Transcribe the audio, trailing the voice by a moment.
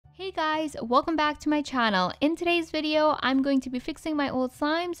Hey guys, welcome back to my channel. In today's video, I'm going to be fixing my old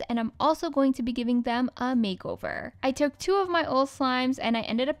slimes and I'm also going to be giving them a makeover. I took 2 of my old slimes and I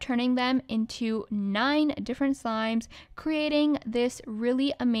ended up turning them into 9 different slimes, creating this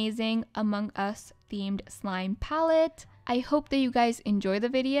really amazing Among Us themed slime palette. I hope that you guys enjoy the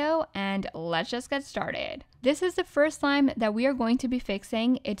video and let's just get started. This is the first slime that we are going to be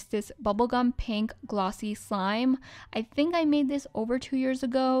fixing. It's this bubblegum pink glossy slime. I think I made this over 2 years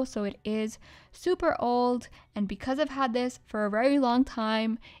ago, so it is super old, and because I've had this for a very long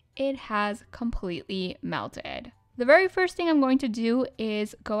time, it has completely melted. The very first thing I'm going to do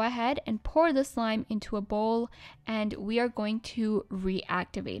is go ahead and pour the slime into a bowl, and we are going to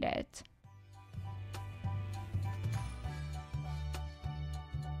reactivate it.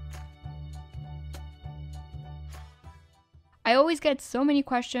 I always get so many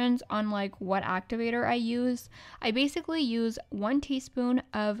questions on what activator I use. I basically use 1 teaspoon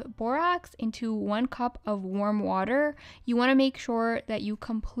of borax into 1 cup of warm water. You want to make sure that you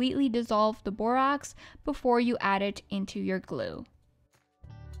completely dissolve the borax before you add it into your glue.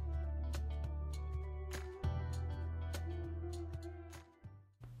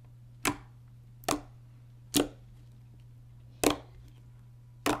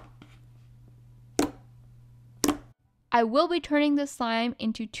 I will be turning the slime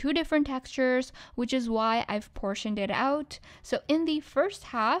into 2 different textures, which is why I've portioned it out. So in the first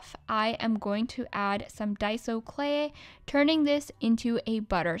half, I am going to add some Daiso clay, turning this into a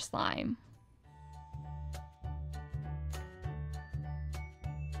butter slime.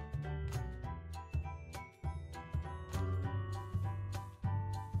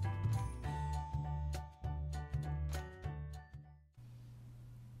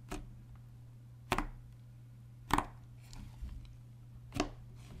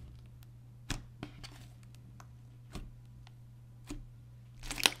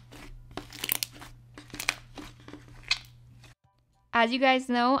 As you guys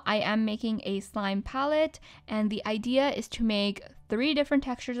know, I am making a slime palette, and the idea is to make 3 different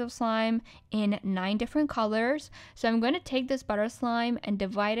textures of slime in 9 different colors. So I'm going to take this butter slime and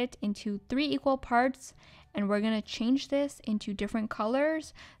divide it into 3 equal parts, and we're going to change this into different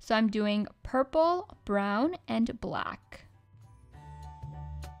colors. So I'm doing purple, brown, and black.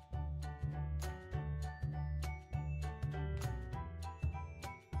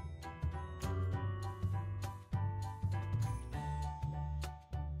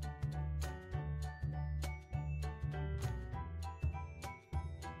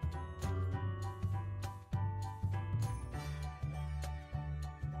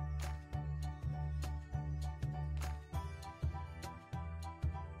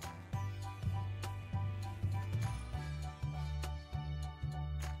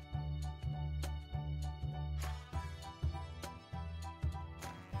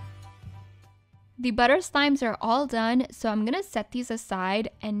 The butter slimes are all done, so I'm going to set these aside,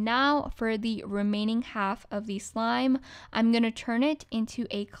 and now for the remaining half of the slime, I'm going to turn it into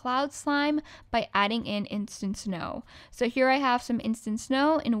a cloud slime by adding in instant snow. So here I have some instant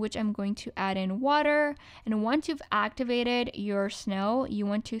snow in which I'm going to add in water, and once you've activated your snow, you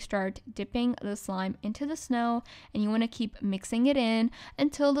want to start dipping the slime into the snow, and you want to keep mixing it in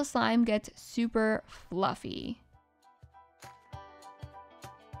until the slime gets super fluffy.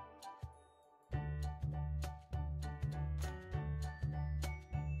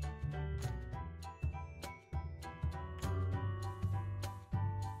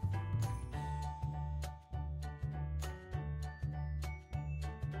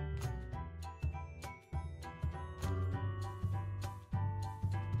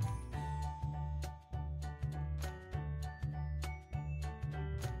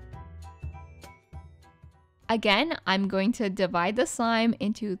 Again, I'm going to divide the slime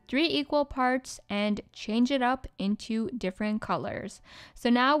into 3 equal parts and change it up into different colors. So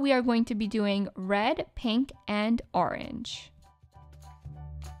now we are going to be doing red, pink, and orange.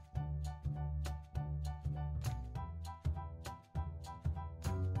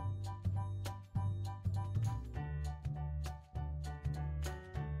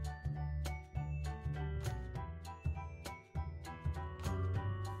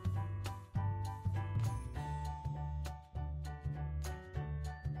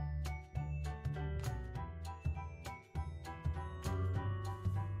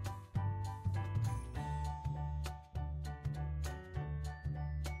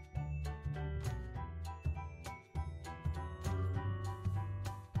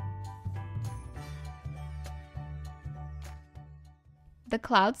 The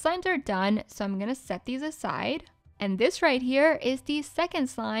cloud slimes are done, so I'm going to set these aside. And this right here is the second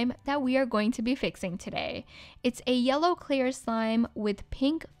slime that we are going to be fixing today. It's a yellow clear slime with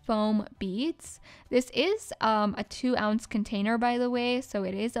pink foam beads. This is a 2-ounce container, by the way, so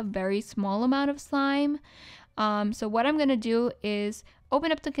it is a very small amount of slime. So what I'm gonna do is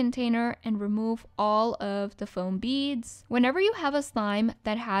open up the container and remove all of the foam beads. Whenever you have a slime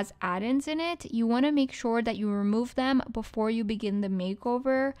that has add-ins in it, you want to make sure that you remove them before you begin the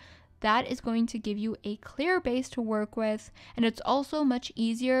makeover. That is going to give you a clear base to work with, and it's also much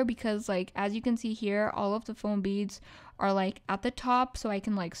easier because, like, as you can see here, all of the foam beads are like at the top, so I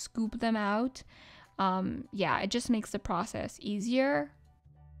can like scoop them out. Yeah, it just makes the process easier.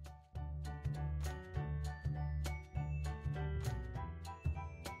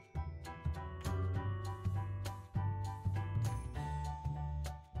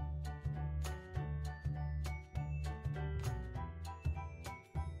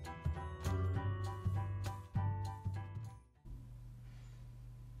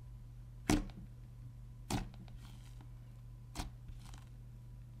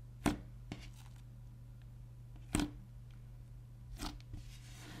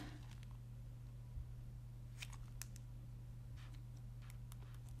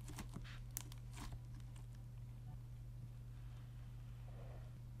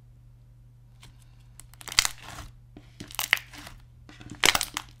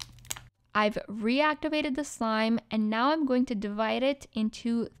 I've reactivated the slime, and now I'm going to divide it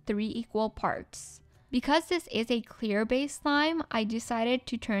into 3 equal parts. Because this is a clear base slime, I decided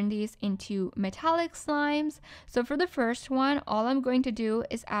to turn these into metallic slimes. So for the first one, all I'm going to do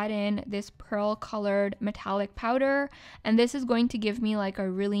is add in this pearl colored metallic powder, and this is going to give me like a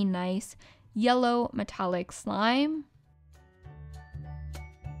really nice yellow metallic slime.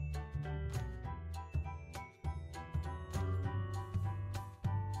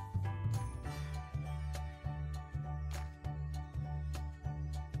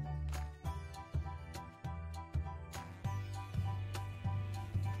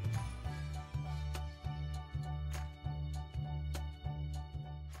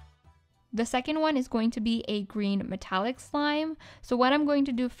 The second one is going to be a green metallic slime. So what I'm going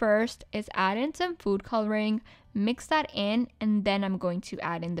to do first is add in some food coloring, mix that in, and then I'm going to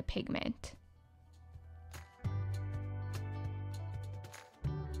add in the pigment.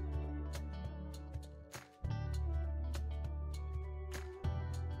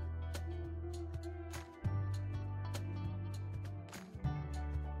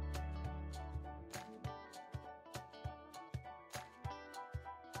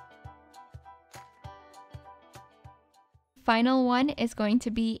 Final one is going to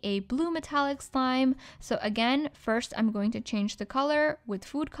be a blue metallic slime. So again, first I'm going to change the color with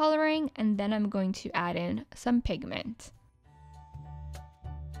food coloring, and then I'm going to add in some pigment.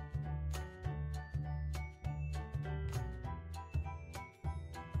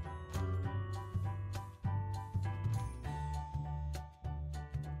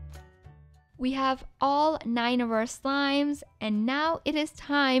 We have all 9 of our slimes, and now it is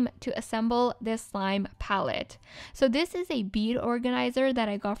time to assemble this slime palette. So this is a bead organizer that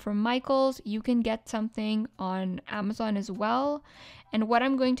I got from Michael's. You can get something on Amazon as well. And what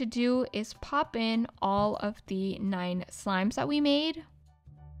I'm going to do is pop in all of the 9 slimes that we made.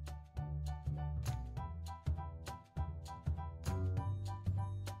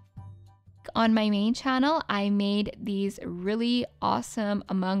 On my main channel, I made these really awesome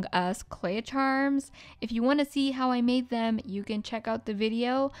Among Us clay charms. If you want to see how I made them, you can check out the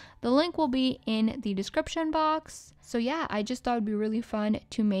video. The link will be in the description box. So yeah, I just thought it'd be really fun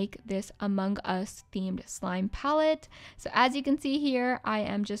to make this Among Us themed slime palette. So as you can see here, I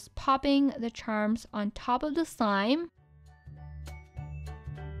am just popping the charms on top of the slime.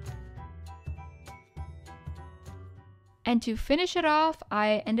 And to finish it off,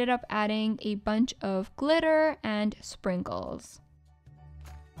 I ended up adding a bunch of glitter and sprinkles.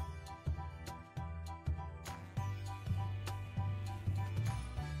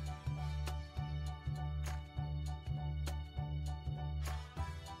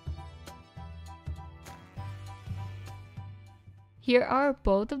 Here are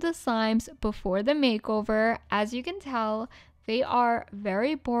both of the slimes before the makeover. As you can tell, they are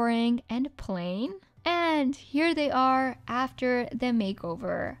very boring and plain. And here they are after the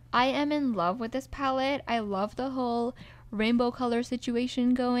makeover. I am in love with this palette. I love the whole rainbow color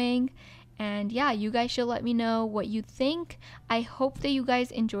situation going. And yeah, you guys should let me know what you think. I hope that you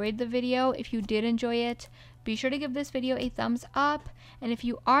guys enjoyed the video. If you did enjoy it, be sure to give this video a thumbs up. And if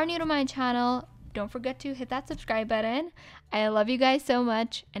you are new to my channel, don't forget to hit that subscribe button. I love you guys so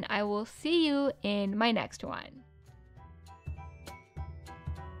much, and I will see you in my next one.